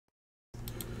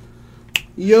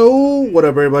Yo, what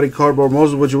up, everybody? Cardboard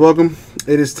Moses, would you welcome?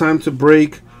 It is time to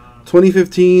break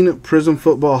 2015 Prizm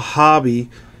Football Hobby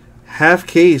half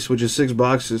case, which is 6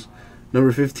 boxes.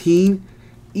 Number 15,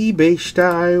 eBay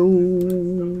style.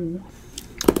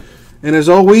 And as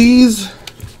always,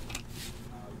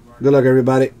 good luck,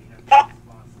 everybody.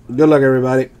 Good luck,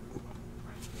 everybody.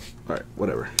 All right,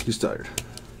 whatever. He's tired.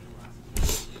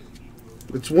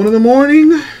 It's 1 in the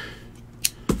morning.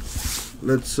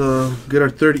 Let's get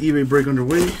our third eBay break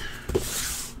underway.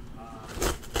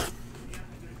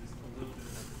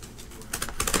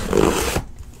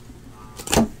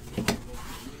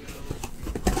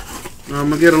 I'm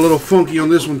going to get a little funky on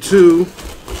this one too.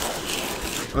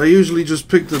 I usually just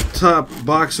pick the top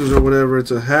boxes or whatever. It's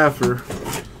a halfer.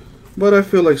 But I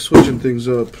feel like switching things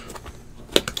up.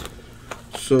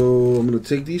 So I'm going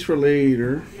to take these for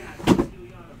later.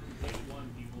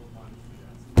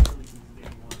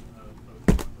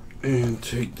 And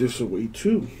take this away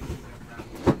too.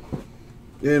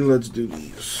 And let's do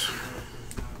these.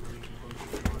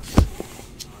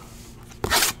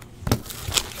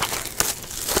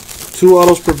 Two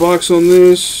autos per box on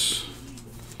this.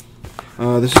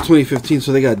 This is 2015,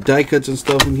 so they got die cuts and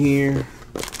stuff in here.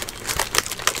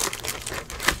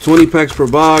 20 packs per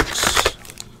box.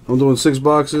 I'm doing 6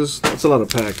 boxes. That's a lot of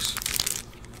packs.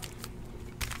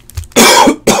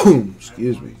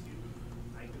 Excuse me.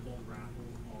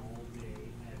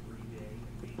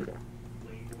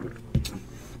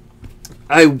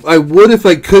 I would if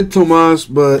I could, Tomas,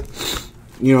 but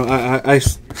you know I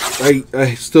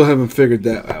still haven't figured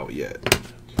that out yet.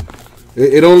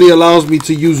 It only allows me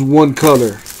to use one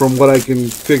color from what I can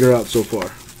figure out so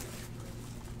far.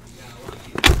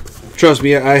 Trust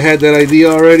me, I had that idea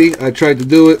already. I tried to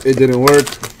do it. It didn't work.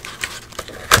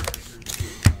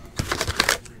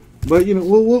 But you know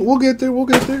we'll get there. We'll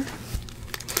get there.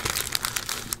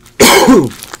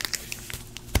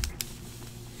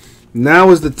 Now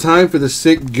is the time for the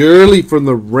sick girly from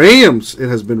the Rams. It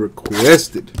has been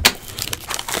requested.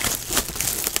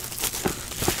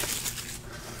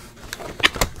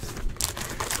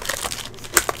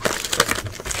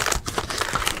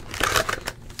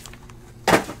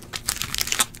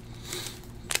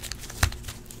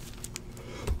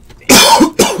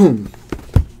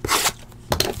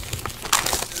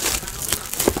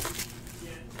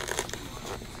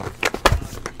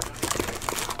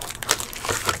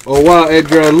 Oh wow,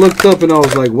 Edgar, I looked up and I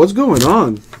was like, what's going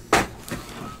on?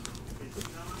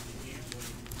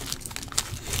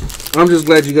 I'm just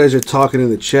glad you guys are talking in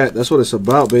the chat. That's what it's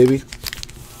about, baby.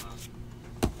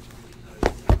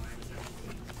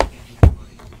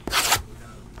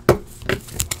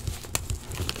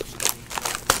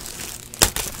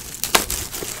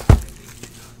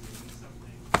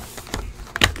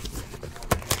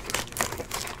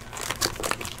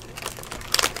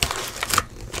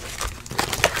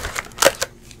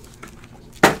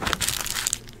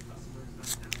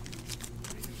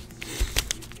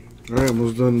 Alright,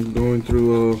 almost done going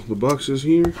through the boxes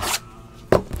here.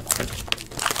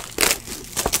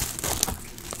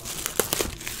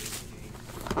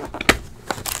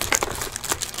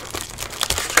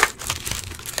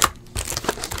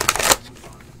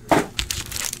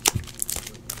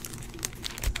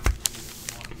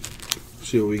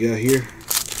 See what we got here.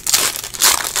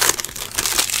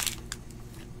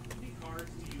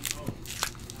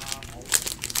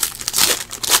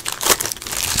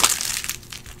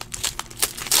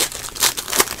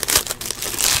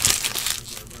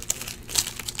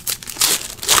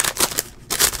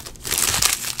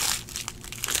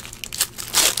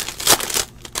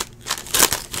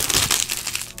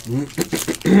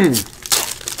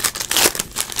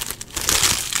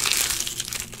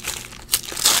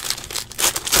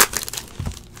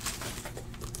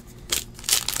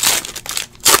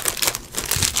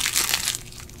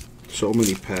 So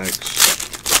many packs.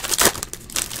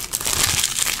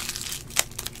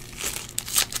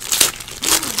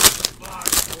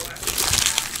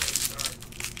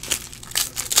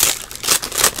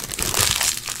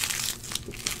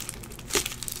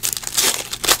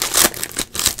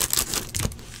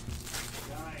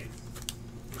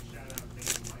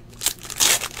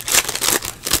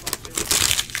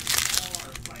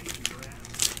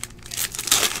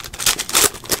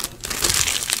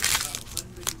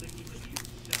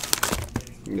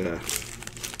 Yeah.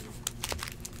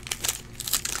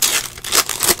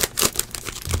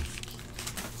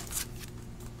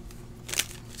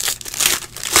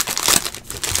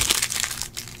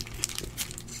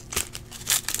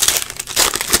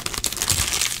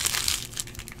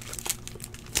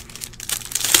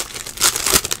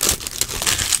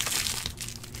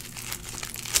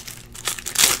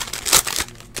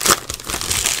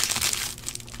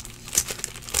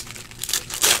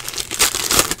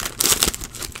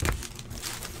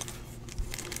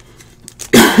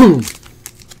 Alright,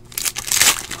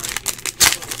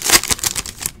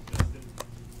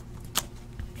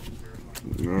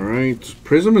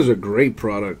 Prizm is a great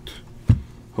product.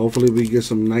 Hopefully we get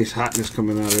some nice hotness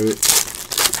coming out of it.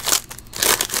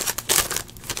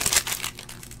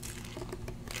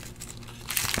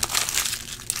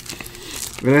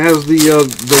 And it has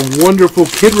the wonderful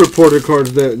kid reporter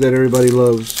cards that everybody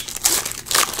loves.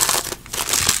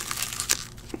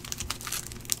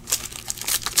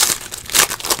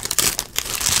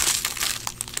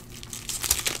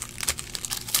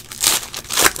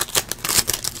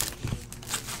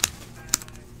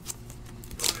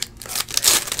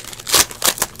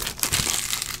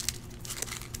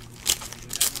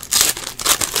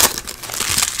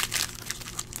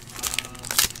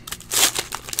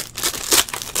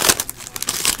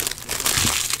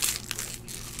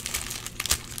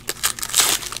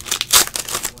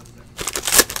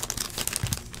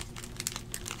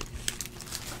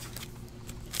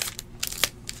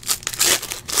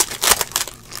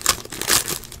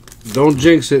 Don't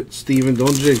jinx it, Steven.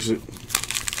 Don't jinx it.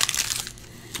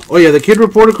 Oh, yeah, the kid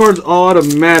reporter cards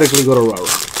automatically go to Rara.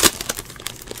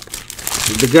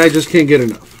 The guy just can't get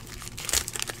enough.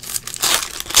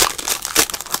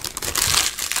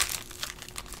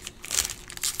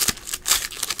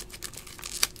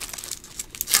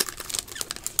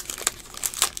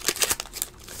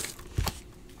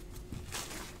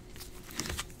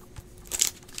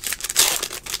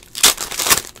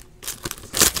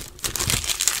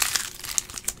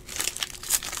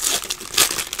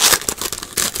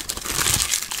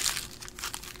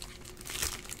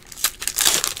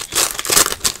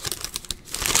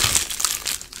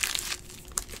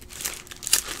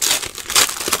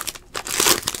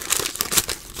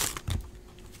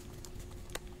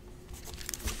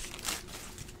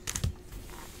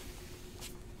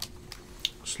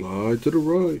 Slide to the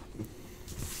right.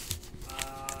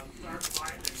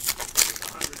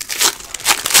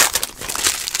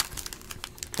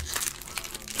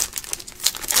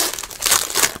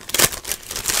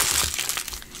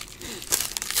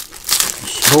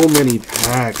 So many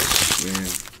packs, man.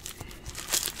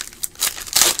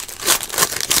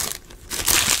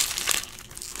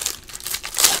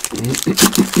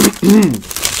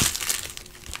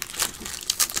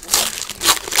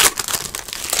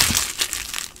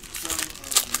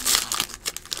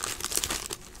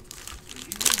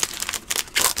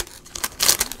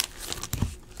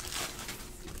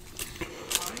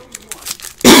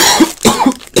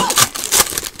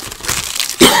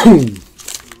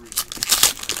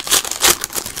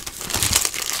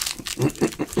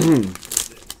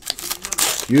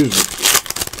 Excuse me.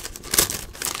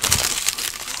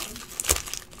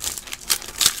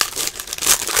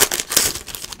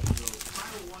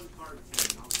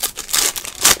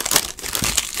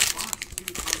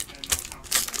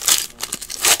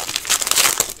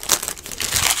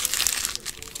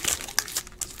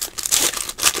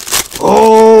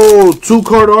 Oh,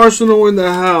 2-card Arsenal in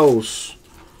the house.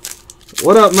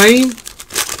 What up, man?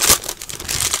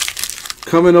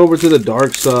 Coming over to the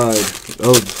dark side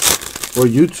of, or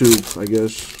YouTube, I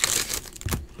guess.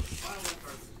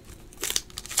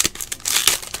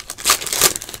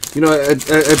 You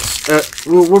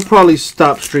know, we'll probably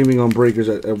stop streaming on Breakers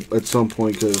at some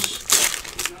point because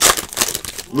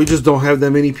we just don't have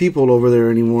that many people over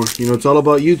there anymore. You know, it's all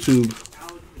about YouTube.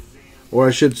 Or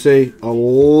I should say, a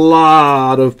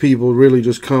lot of people really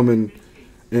just come and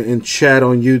chat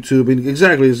on YouTube. And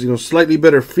exactly, it's, you know, slightly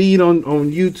better feed on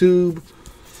YouTube.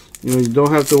 You know, you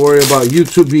don't have to worry about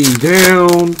YouTube being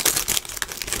down.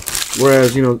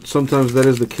 Whereas, you know, sometimes that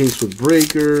is the case with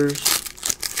Breakers.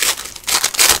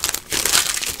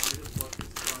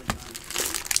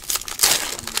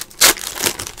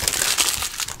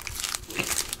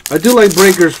 I do like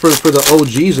Breakers for the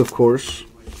OGs, of course.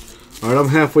 Alright, I'm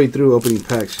halfway through opening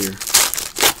packs here.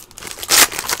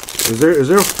 Is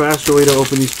there a faster way to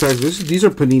open these packs? These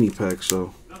are Panini packs,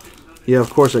 so yeah,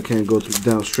 of course I can't go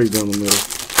straight down the middle.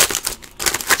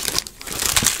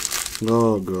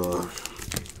 Oh gosh.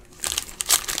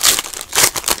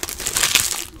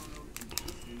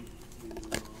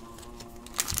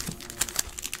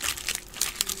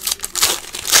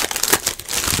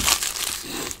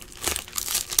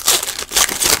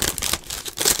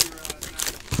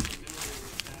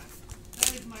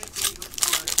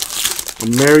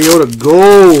 Mariota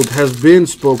Gold has been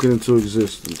spoken into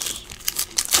existence.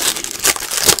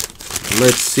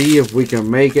 Let's see if we can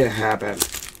make it happen.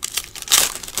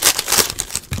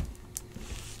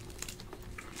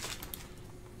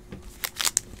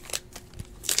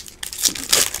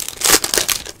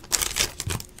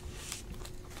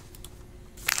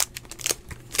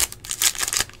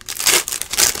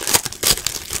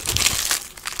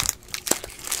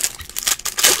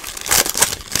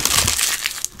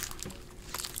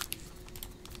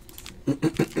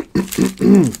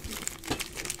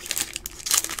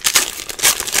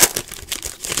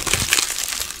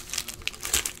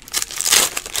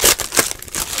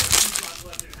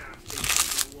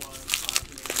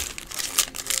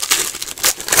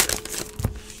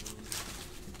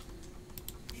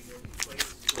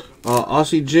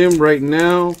 Aussie Jim right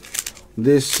now.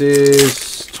 This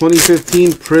is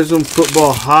 2015 Prizm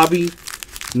Football Hobby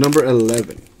number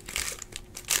 11.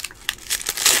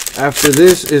 After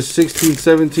this is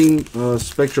 16-17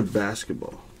 Spectra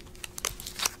Basketball.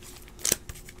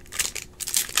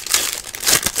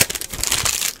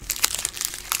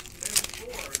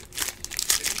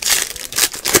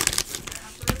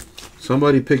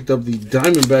 Somebody picked up the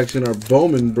Diamondbacks in our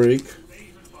Bowman break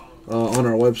on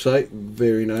our website.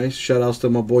 Very nice. Shout outs to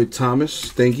my boy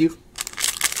Thomas. Thank you.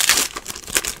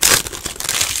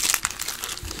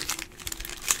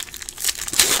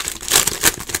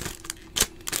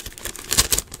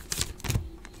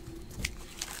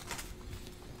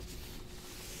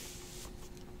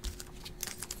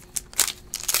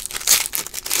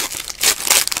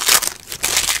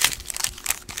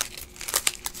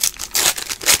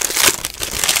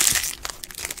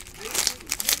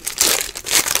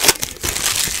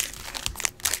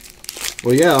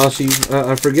 Well, yeah, Aussie,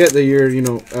 I forget that you're,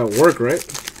 at work, right?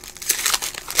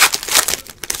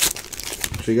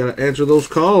 So you got to answer those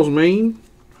calls, man.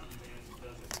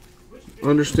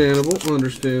 Understandable,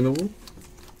 understandable.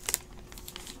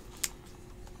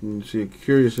 Let me see,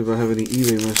 curious if I have any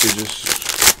eBay messages.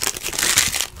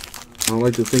 I don't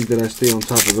like to think that I stay on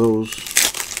top of those.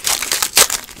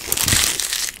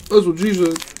 That's what G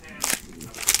said.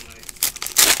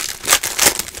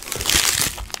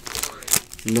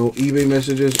 No eBay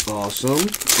messages. Awesome.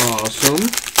 Awesome.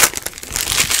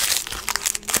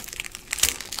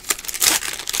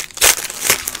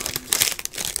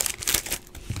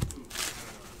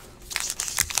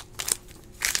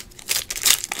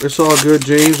 It's all good,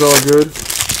 James. All good.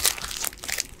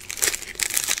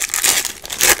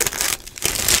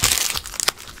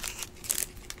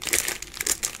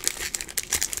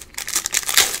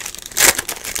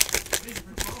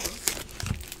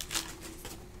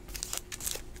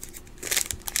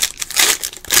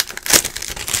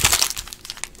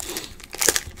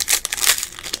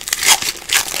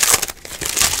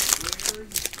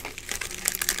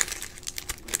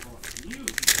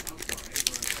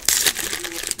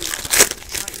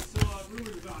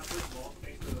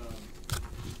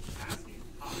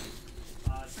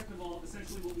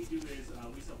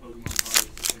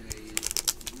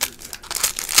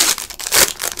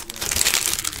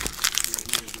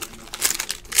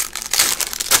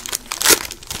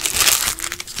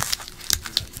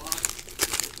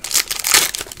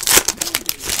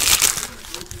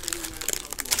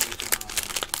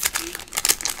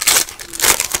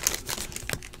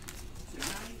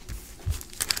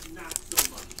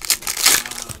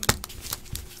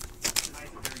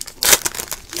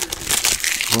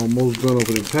 Almost done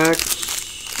opening packs.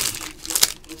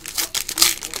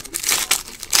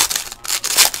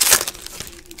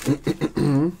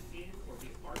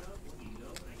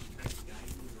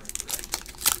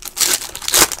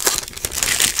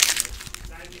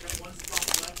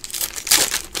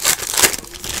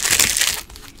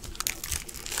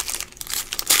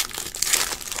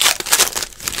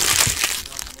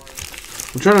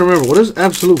 I'm trying to remember, what does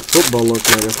Absolute Football look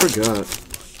like? I forgot.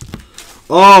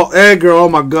 Oh, Edgar, oh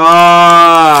my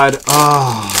God.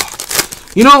 Oh.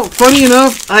 You know, funny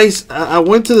enough, I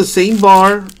went to the same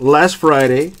bar last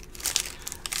Friday,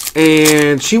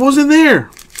 and she wasn't there.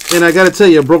 And I got to tell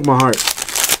you, it broke my heart.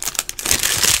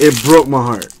 It broke my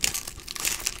heart.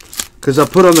 Because I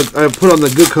put on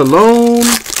the good cologne.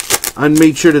 I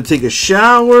made sure to take a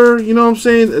shower. You know what I'm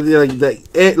saying?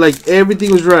 Like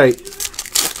everything was right.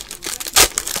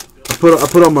 I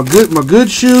put on my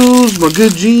good shoes, my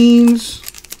good jeans.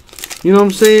 You know what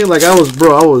I'm saying? Like I was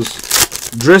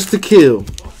dressed to kill.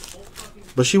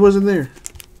 But she wasn't there.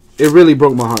 It really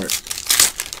broke my heart.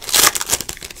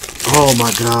 Oh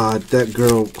my God, that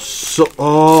girl so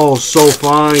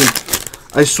fine.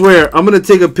 I swear, I'm gonna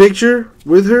take a picture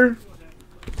with her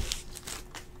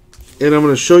and I'm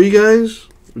gonna show you guys,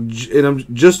 and I'm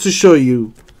just to show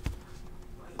you.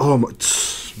 Oh my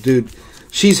dude.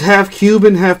 She's half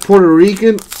Cuban, half Puerto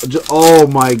Rican. Oh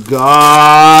my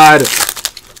God.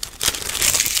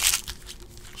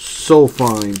 So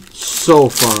fine. So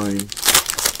fine.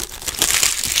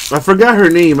 I forgot her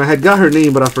name. I had got her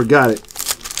name, but I forgot it.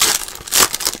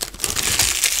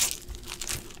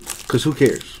 Because who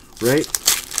cares, right?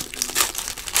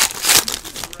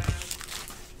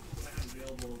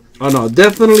 Oh no,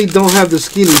 definitely don't have the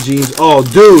skinny jeans. Oh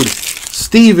dude,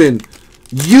 Steven.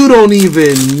 You don't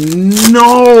even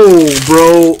know,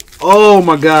 bro. Oh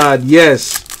my God,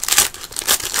 yes.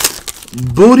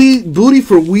 Booty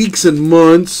for weeks and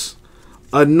months.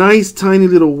 A nice tiny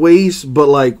little waist, but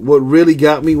like what really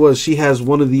got me was she has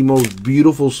one of the most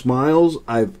beautiful smiles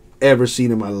I've ever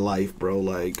seen in my life, bro.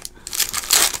 Like,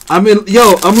 I'm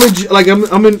legit. Like,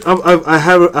 I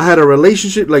had a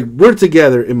relationship. Like, we're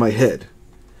together in my head.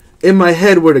 In my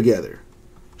head, we're together.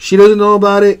 She doesn't know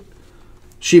about it.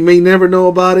 She may never know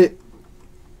about it.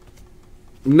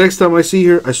 Next time I see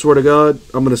her, I swear to God,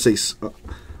 I'm gonna say,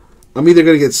 I'm either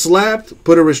gonna get slapped,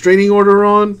 put a restraining order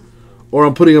on, or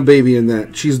I'm putting a baby in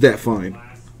that. She's that fine.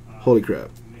 Holy crap.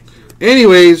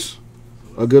 Anyways,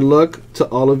 a good luck to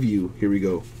all of you. Here we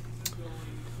go.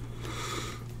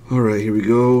 Alright, here we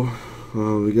go.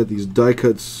 We got these die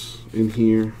cuts in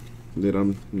here that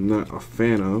I'm not a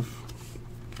fan of.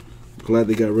 Glad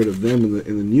they got rid of them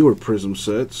in the newer Prizm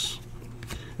sets.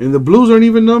 And the blues aren't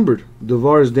even numbered.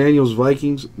 DeVars Daniels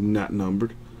Vikings, not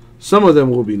numbered. Some of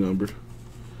them will be numbered.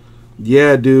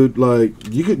 Yeah, dude, like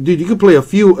you could play a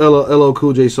few LL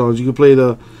Cool J songs. You could play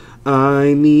the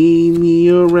I Need Me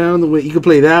Around the Way. You could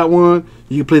play that one.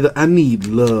 You could play the I Need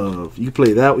Love. You could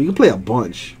play that one. You could play a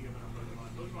bunch.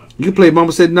 You could play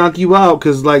Mama Said Knock You Out,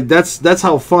 because like that's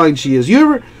how fine she is.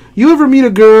 You ever meet a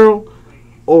girl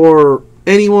or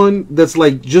anyone that's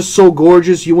like just so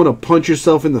gorgeous you want to punch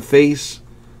yourself in the face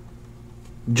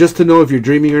just to know if you're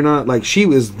dreaming or not? Like, she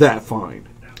was that fine.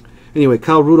 Anyway,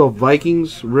 Kyle Rudolph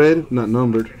Vikings, red, not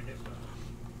numbered.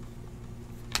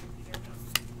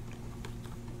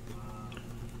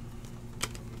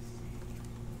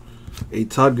 A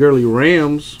Todd Gurley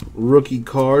Rams rookie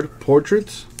card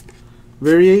portrait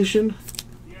variation.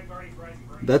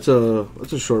 That's a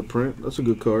short print. That's a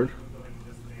good card.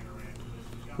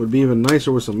 Would be even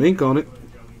nicer with some ink on it.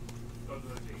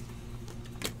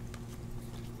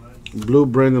 Blue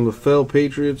Brandon LaFell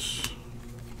Patriots.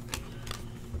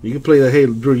 You could play the Hey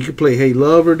Drew. You could play Hey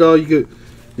Lover, dog. We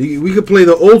could play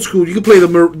the old school. You could play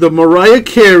the Mariah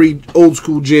Carey old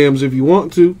school jams if you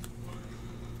want to,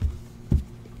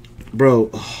 bro.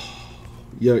 Oh,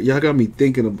 y'all got me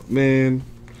thinking of, man.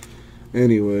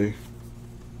 Anyway,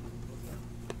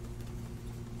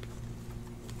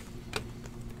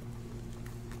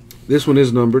 this one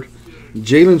is numbered.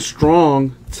 Jalen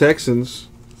Strong Texans,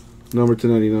 number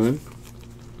 299.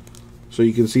 So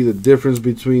you can see the difference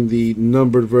between the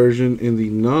numbered version and the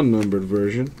non-numbered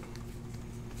version.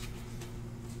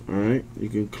 Alright, you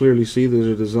can clearly see there's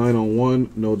a design on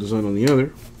one, no design on the other.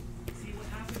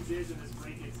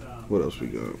 What else we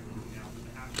got?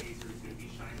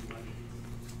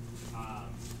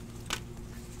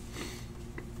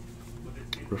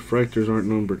 Refractors aren't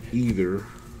numbered either.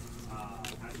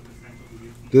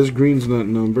 This green's not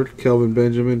numbered. Kelvin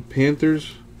Benjamin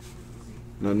Panthers,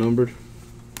 not numbered.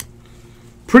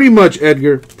 Pretty much,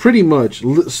 Edgar. Pretty much.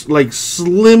 Like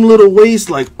slim little waist.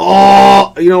 Like,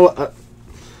 oh, you know what?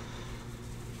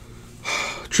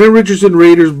 Trent Richardson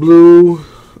Raiders blue.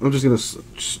 I'm just gonna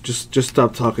just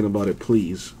stop talking about it,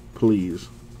 please, please.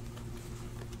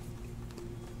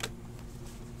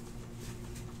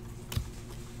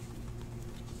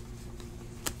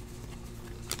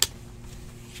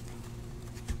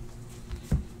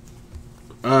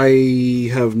 I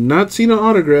have not seen an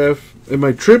autograph. Am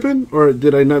I tripping, or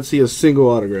did I not see a single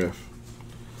autograph?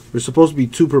 There's supposed to be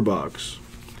 2 per box.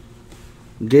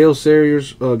 Gale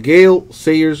Sayers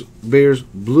Bears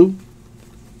blue.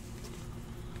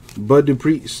 Bud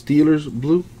Dupree Steelers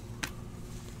blue.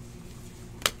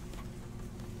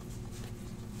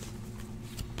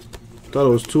 Thought it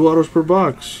was 2 autos per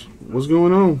box. What's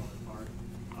going on?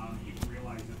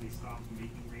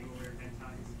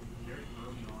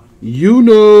 You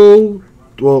know,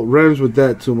 well, Rams with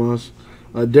that, Tomas.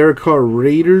 Derek Carr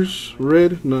Raiders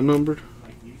red, not numbered.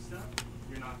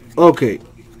 Okay.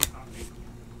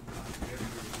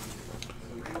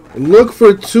 Look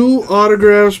for 2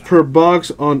 autographs per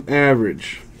box on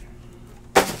average.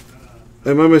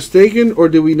 Am I mistaken, or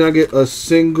did we not get a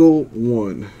single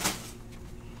one?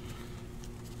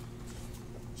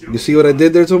 You see what I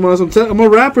did there, Tomas? I'm a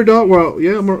rapper, dog. Well,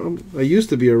 yeah, I used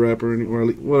to be a rapper.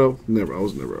 Well, never. I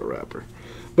was never a rapper.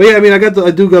 But yeah, I mean, I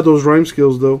do got those rhyme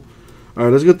skills though. All right,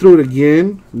 let's go through it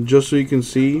again, just so you can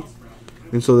see,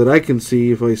 and so that I can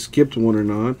see if I skipped one or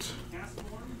not.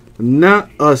 Not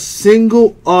a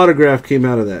single autograph came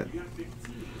out of that.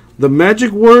 The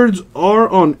magic words are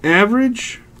on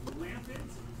average,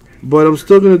 but I'm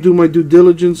still gonna do my due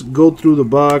diligence, go through the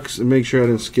box, and make sure I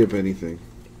didn't skip anything.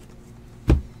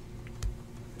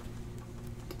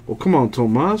 Well, come on,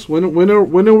 Tomas. When are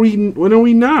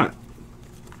we not?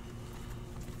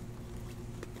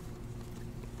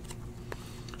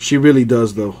 She really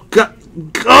does, though.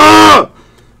 God,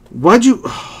 why'd you?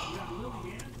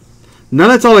 Now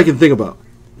that's all I can think about.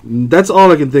 That's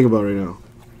all I can think about right now.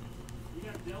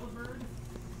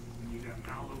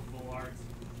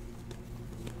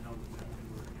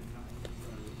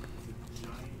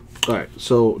 All right,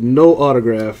 so no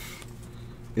autograph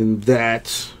in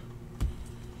that.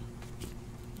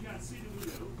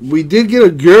 We did get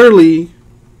a Gurley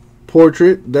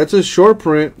portrait. That's a short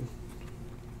print.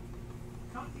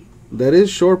 That is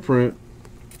short print.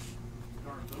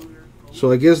 So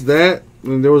I guess that,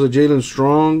 and there was a Jalen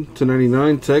Strong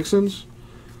 /99 Texans.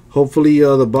 Hopefully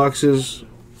the boxes,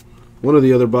 one of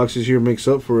the other boxes here makes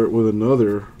up for it with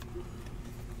another,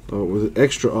 with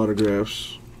extra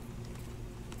autographs.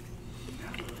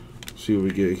 Let's see what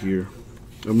we get here.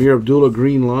 Amir Abdullah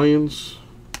Green Lions.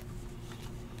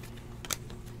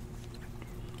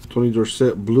 Tony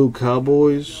Dorsett Blue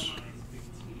Cowboys.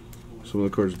 Some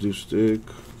of the cards do stick.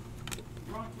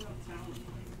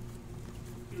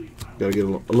 Gotta get a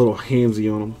little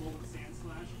handsy on them.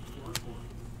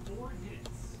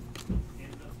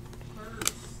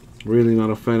 Really not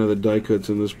a fan of the die cuts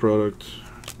in this product.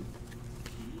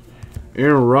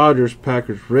 Aaron Rodgers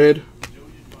Packers Red.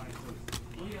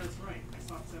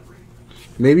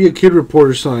 Maybe a kid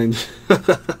reporter signed.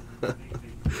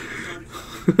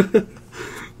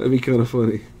 That'd be kind of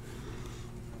funny.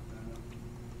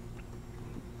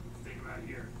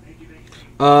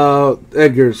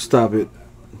 Edgar, stop it.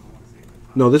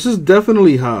 No, this is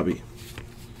definitely hobby.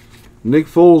 Nick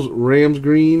Foles, Rams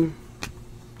green.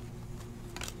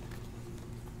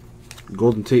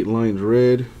 Golden Tate Lions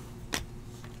red.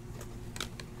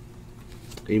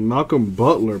 A Malcolm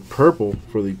Butler purple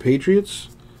for the Patriots.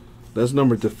 That's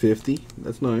numbered to 50.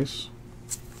 That's nice.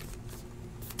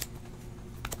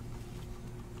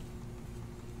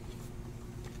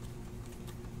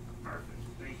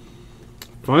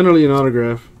 Finally, an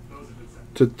autograph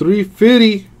to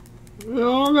 350. I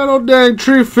don't got no dang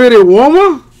 350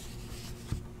 woman.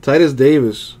 Titus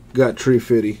Davis got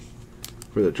 350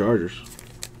 for the Chargers.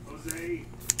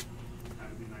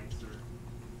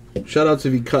 Shout outs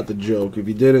if you cut the joke. If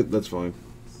you did it, that's fine.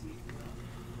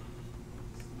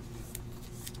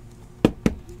 There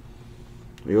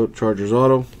you go, Chargers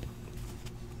auto.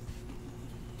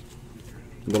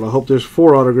 Well, I hope there's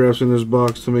 4 autographs in this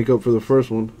box to make up for the first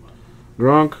one.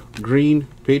 Gronk, green,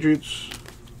 Patriots.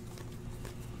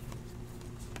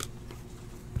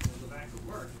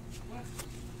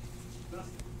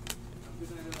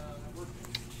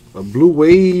 A Blue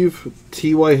Wave,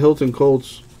 T.Y. Hilton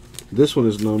Colts. This one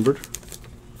is numbered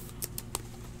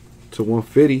to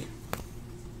 150.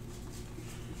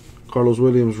 Carlos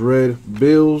Williams, red,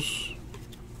 Bills.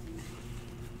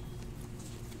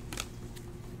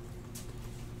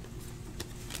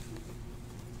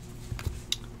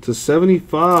 To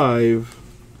 75,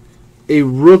 a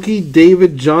rookie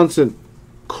David Johnson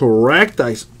correct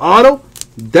ice auto.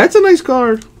 That's a nice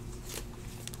card.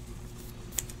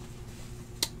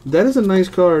 That is a nice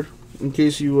card, in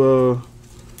case you were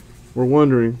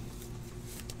wondering.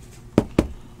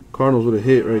 Cardinals would have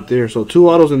hit right there. So 2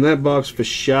 autos in that box for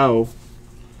show.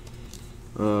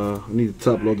 I need to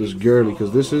top load this Gurley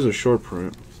because this is a short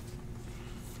print.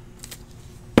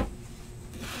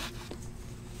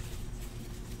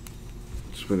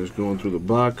 Finish going through the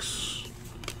box.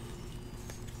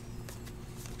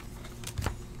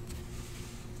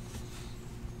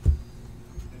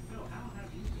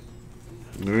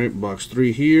 Alright, box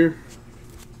 3 here.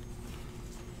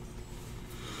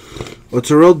 A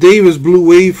Terrell Davis Blue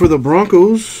Wave for the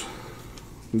Broncos.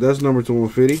 That's number to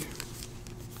 150.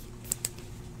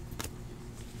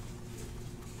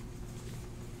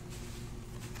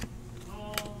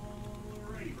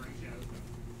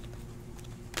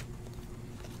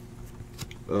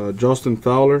 Justin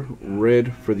Fowler,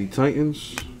 red for the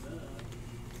Titans.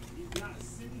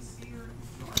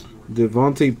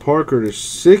 Devontae Parker to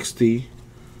 60,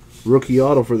 rookie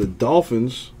auto for the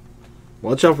Dolphins.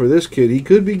 Watch out for this kid. He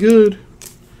could be good.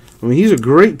 I mean, he's a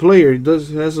great player. He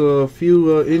has a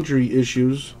few injury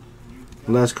issues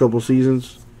the last couple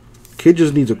seasons. Kid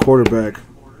just needs a quarterback.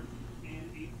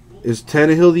 Is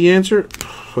Tannehill the answer?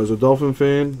 As a Dolphin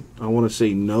fan, I want to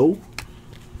say no,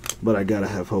 but I gotta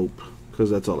have hope. Because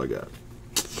that's all I got.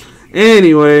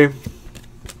 Anyway,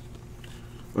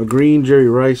 a green Jerry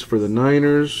Rice for the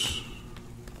Niners.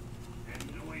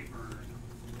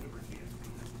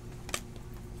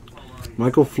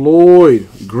 Michael Floyd,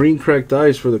 green cracked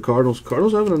ice for the Cardinals.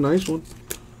 Cardinals having a nice one.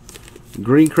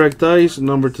 Green cracked ice,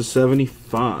 number to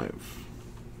 75.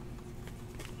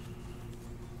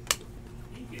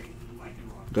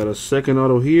 Got a second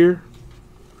auto here.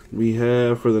 We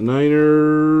have for the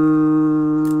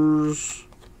Niners.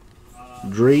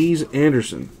 Dre's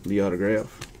Anderson, the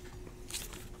autograph.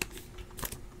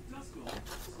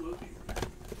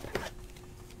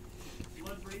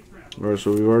 Alright,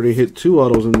 so we've already hit 2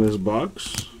 autos in this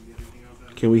box.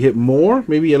 Can we hit more?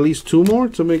 Maybe at least 2 more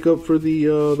to make up for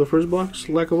the first box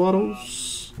lack of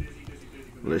autos.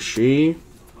 Let's see.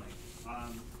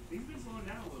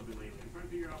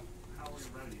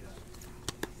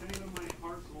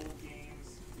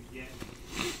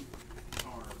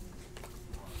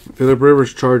 Phillip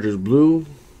Rivers, Chargers, blue.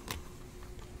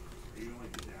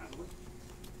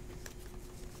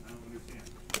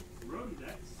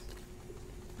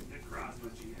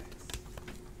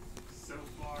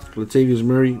 Latavius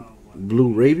Murray,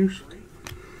 blue, Raiders.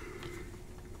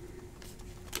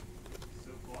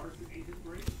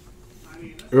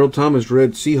 Earl Thomas,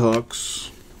 red, Seahawks.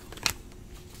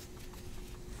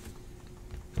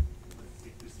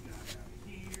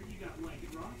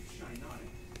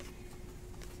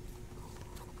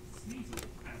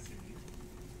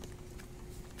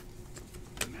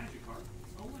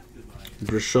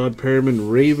 Rashad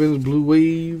Perriman, Ravens, blue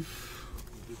wave.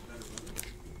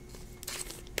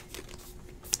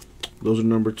 Those are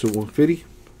numbered to 150.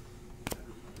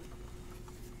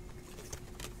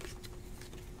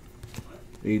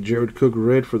 A Jared Cook,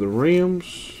 red for the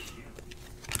Rams.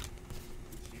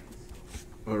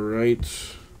 All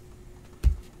right.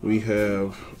 We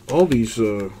have all these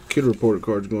kid reporter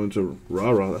cards going to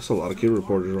Rara. That's a lot of kid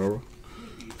reporters, Rara.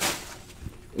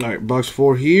 All right, box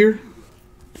 4 here.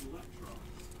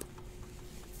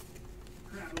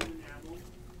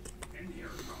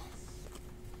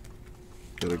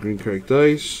 Got a green cracked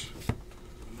dice.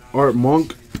 Art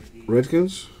Monk,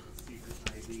 Redskins.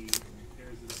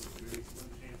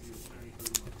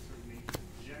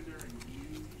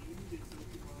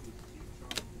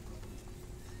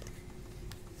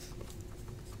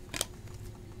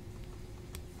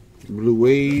 Blue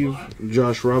wave,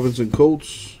 Josh Robinson,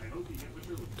 Colts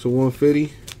to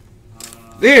 150.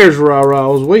 There's Ra-Ra. I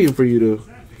was waiting for you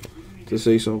to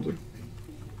say something.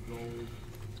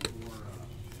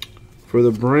 For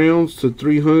the Browns to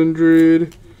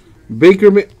 300,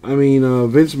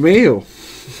 Vince Mayo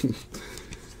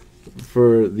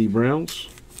for the Browns.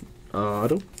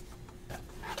 Auto.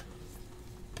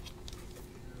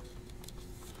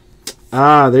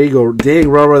 There you go. Dang,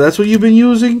 Ra-Ra, that's what you've been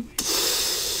using?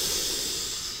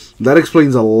 That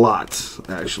explains a lot,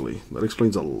 actually. That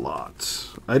explains a lot.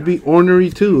 I'd be ornery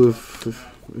too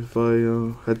if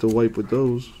I had to wipe with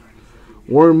those.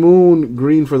 Warren Moon,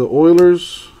 green for the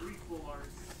Oilers.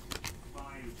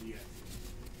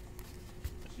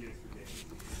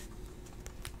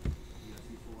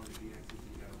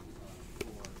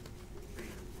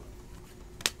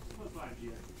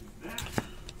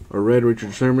 A red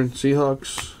Richard Sherman,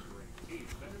 Seahawks.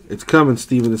 It's coming,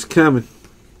 Steven. It's coming.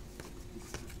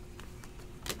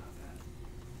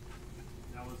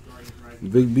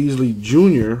 Vic Beasley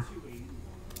Jr.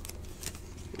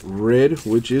 red,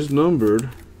 which is numbered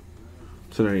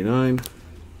to 99.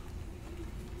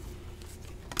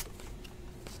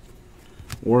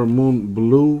 Warren Moon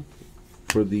blue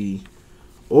for the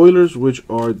Oilers, which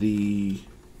are the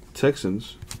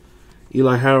Texans.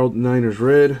 Eli Harold, Niners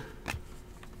red.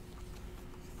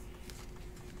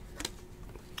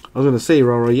 I was gonna say,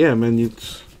 Ra-Ra, yeah, man, you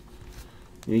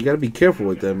gotta be careful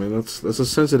with that, man. That's a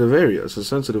sensitive area. It's a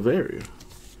sensitive area.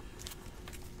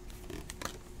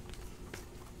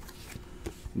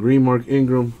 Green Mark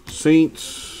Ingram,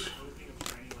 Saints.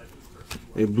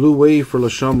 A blue wave for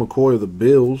LaShawn McCoy of the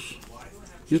Bills.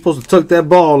 You're supposed to tuck that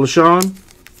ball, LaShawn.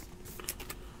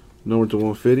 Number to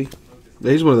 150.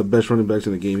 Yeah, he's one of the best running backs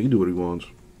in the game. He can do what he wants.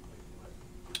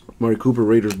 Amari Cooper,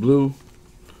 Raiders blue.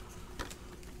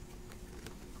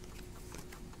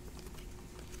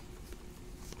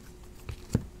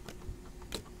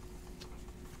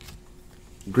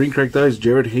 Green cracked eyes,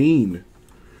 Jared Hayne.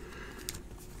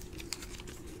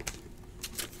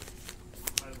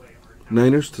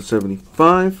 Niners to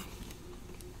 75.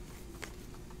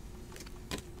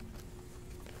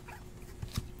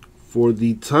 For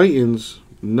the Titans,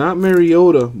 not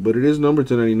Mariota, but it is number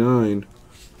to 99.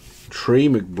 Trey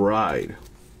McBride.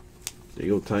 There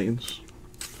you go, Titans.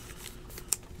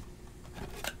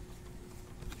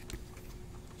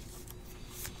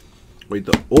 Wait,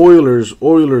 the Oilers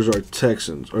are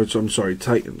Texans. Or I'm sorry,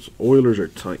 Titans. Oilers are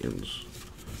Titans.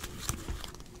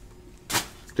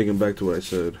 Thinking back to what I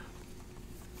said.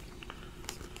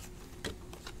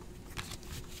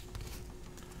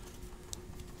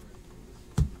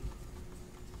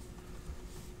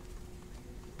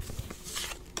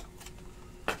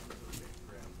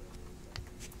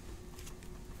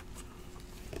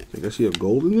 I think I see a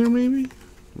gold in there, maybe?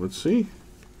 Let's see.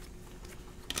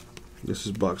 This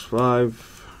is box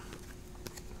 5.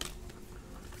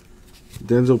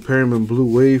 Denzel Perryman Blue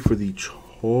Wave for the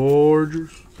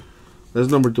Chargers. That's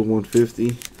numbered to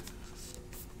 150.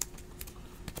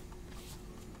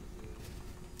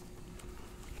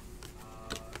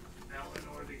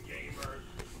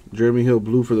 Jeremy Hill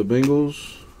Blue for the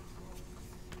Bengals.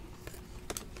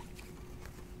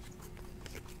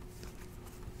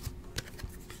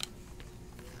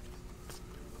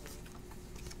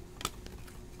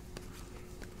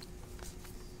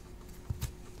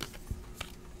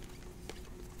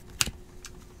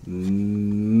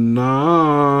 Nice.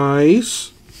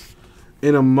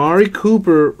 And Amari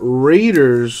Cooper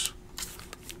Raiders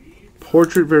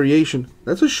portrait variation.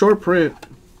 That's a short print.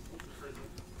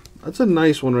 That's a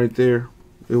nice one right there.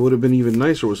 It would have been even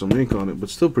nicer with some ink on it, but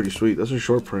still pretty sweet. That's a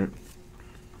short print.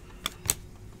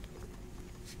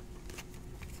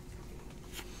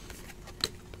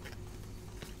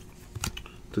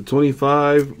 To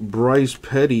 25, Bryce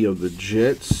Petty of the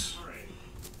Jets.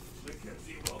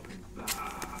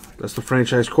 That's the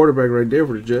franchise quarterback right there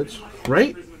for the Jets,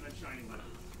 right?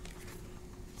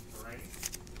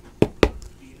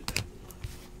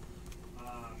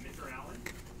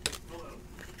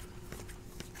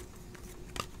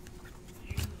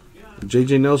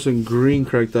 J.J. Nelson green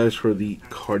cracked ice for the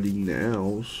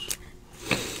Cardinals.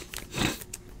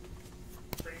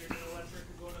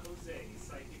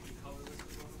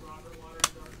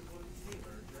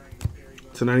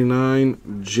 To 99,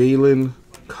 Jalen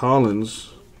Collins,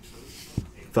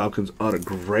 Falcons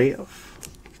autograph.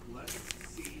 Let's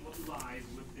see what lies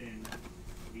within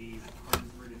these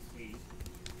 108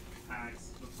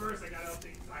 packs. But first, I gotta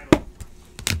update the title.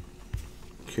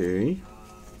 Okay.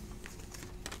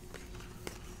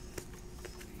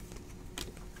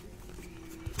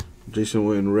 Jason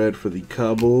Witten red for the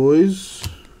Cowboys.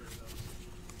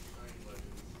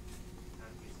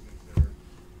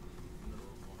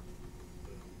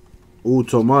 Ooh,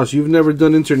 Tomas, you've never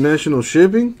done international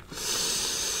shipping?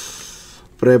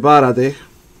 Prepárate.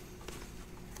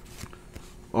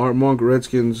 Art Monk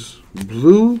Redskins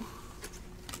blue.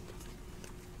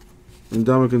 And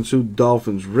Ndamukong Suh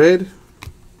Dolphins red.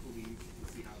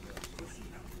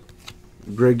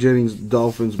 Greg Jennings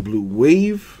Dolphins blue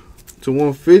wave to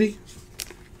 150.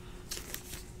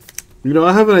 You know,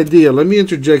 I have an idea. Let me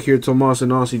interject here, Tomas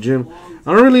and Aussie Jim.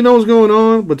 I don't really know what's going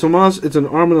on, but Tomas, it's an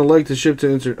arm and a leg to ship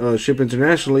to ship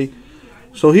internationally.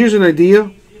 So here's an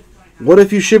idea. What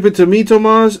if you ship it to me,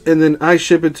 Tomas, and then I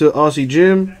ship it to Aussie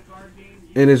Jim,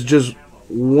 and it's just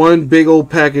one big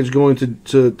old package going to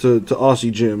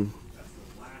Aussie Jim,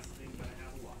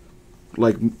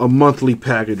 like a monthly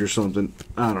package or something.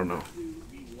 I don't know.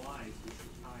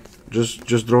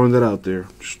 Just throwing that out there.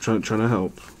 Just trying to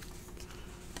help.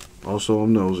 Also,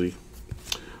 I'm nosy.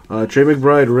 Trey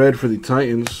McBride red for the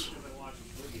Titans.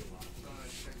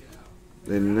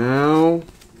 And now,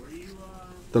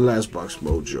 the last box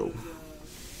mojo.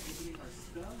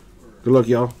 Good luck,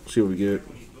 y'all. See what we get.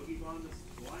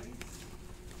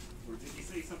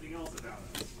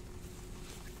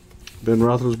 Ben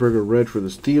Roethlisberger red for the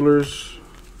Steelers.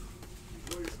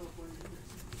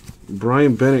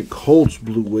 Brian Bennett Colts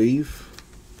blue wave.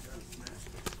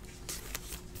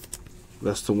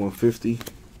 That's to 150.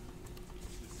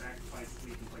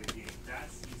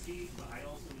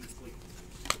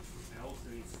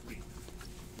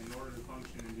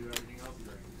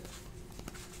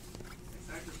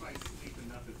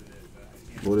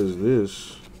 What is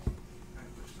this?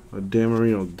 A Dan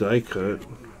Marino die cut.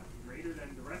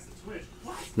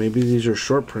 Maybe these are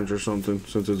short prints or something.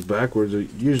 Since it's backwards,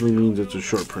 it usually means it's a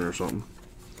short print or something.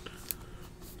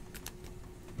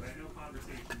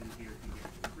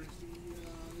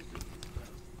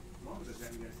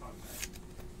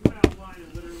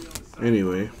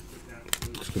 Anyway,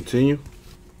 let's continue.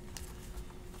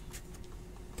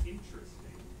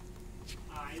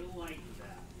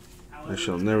 I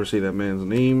shall never say that man's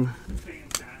name.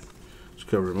 Let's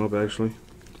cover him up, actually.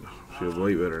 Feels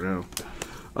way better now.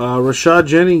 Rashad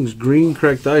Jennings, green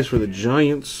cracked ice for the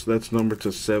Giants. That's number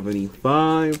to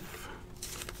 75.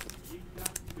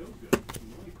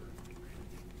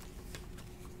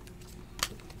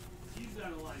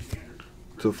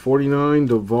 To 49,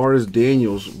 DeVaris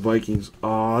Daniels, Vikings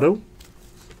auto.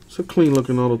 It's a clean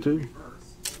looking auto, too.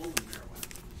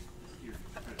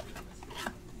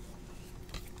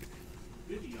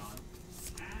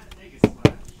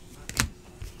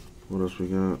 What else we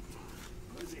got?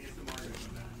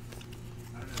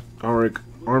 Arik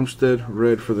Armstead,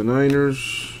 red for the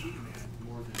Niners.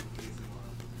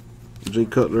 Jay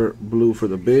Cutler, blue for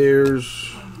the Bears.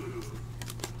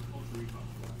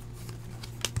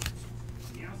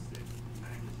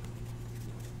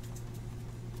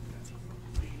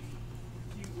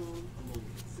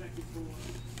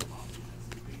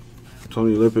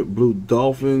 Tony Lippett, Blue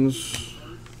Dolphins.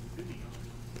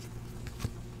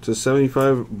 To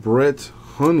 75, Brett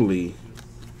Hundley,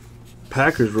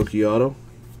 Packers rookie auto.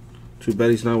 Too bad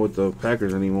he's not with the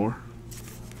Packers anymore.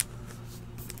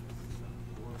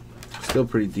 Still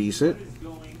pretty decent.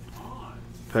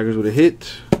 Packers with a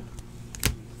hit.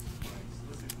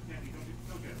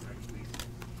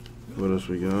 What else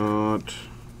we got?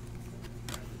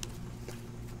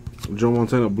 Joe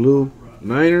Montana, Blue,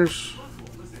 Niners.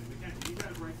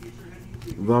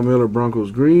 Von Miller, Broncos,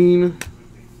 green.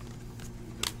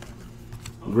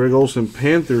 Greg Olsen,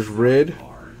 Panthers, red,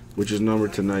 which is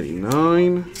numbered to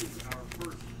 99.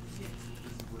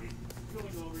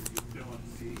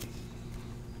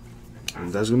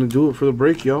 And that's going to do it for the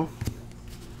break, y'all.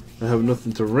 I have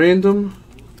nothing to random,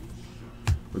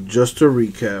 but just to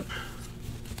recap.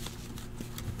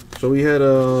 So we had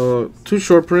 2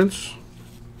 short prints,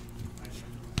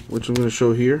 which I'm going to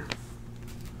show here.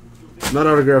 Not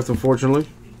autographed, unfortunately.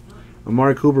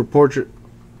 Amari Cooper, portrait,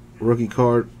 rookie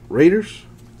card, Raiders.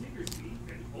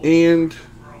 And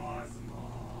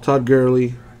Todd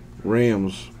Gurley,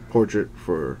 Rams, portrait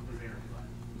for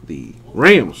the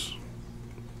Rams.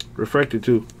 Refracted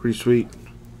too, pretty sweet.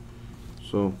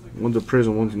 So one's a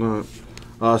Prizm, one's not.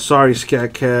 Sorry,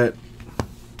 Scat Cat.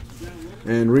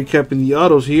 And recapping the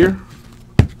autos here: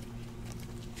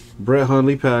 Brett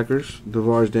Hundley, Packers;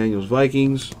 DeVars Daniels,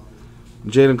 Vikings;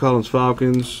 Jalen Collins,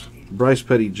 Falcons; Bryce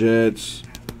Petty, Jets;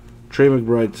 Trey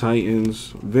McBride,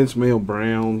 Titans; Vince Mayo,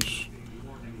 Browns;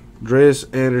 Dreas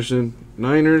Anderson,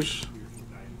 Niners;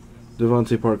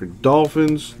 Devontae Parker,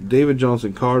 Dolphins; David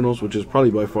Johnson, Cardinals, which is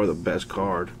probably by far the best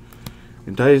card;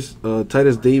 and Titus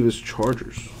Davis,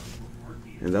 Chargers.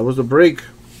 And that was the break.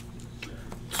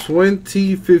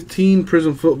 2015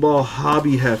 Prizm Football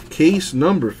Hobby Half Case,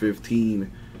 number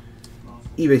 15.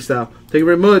 eBay style. Thank you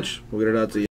very much. We'll get it out to you.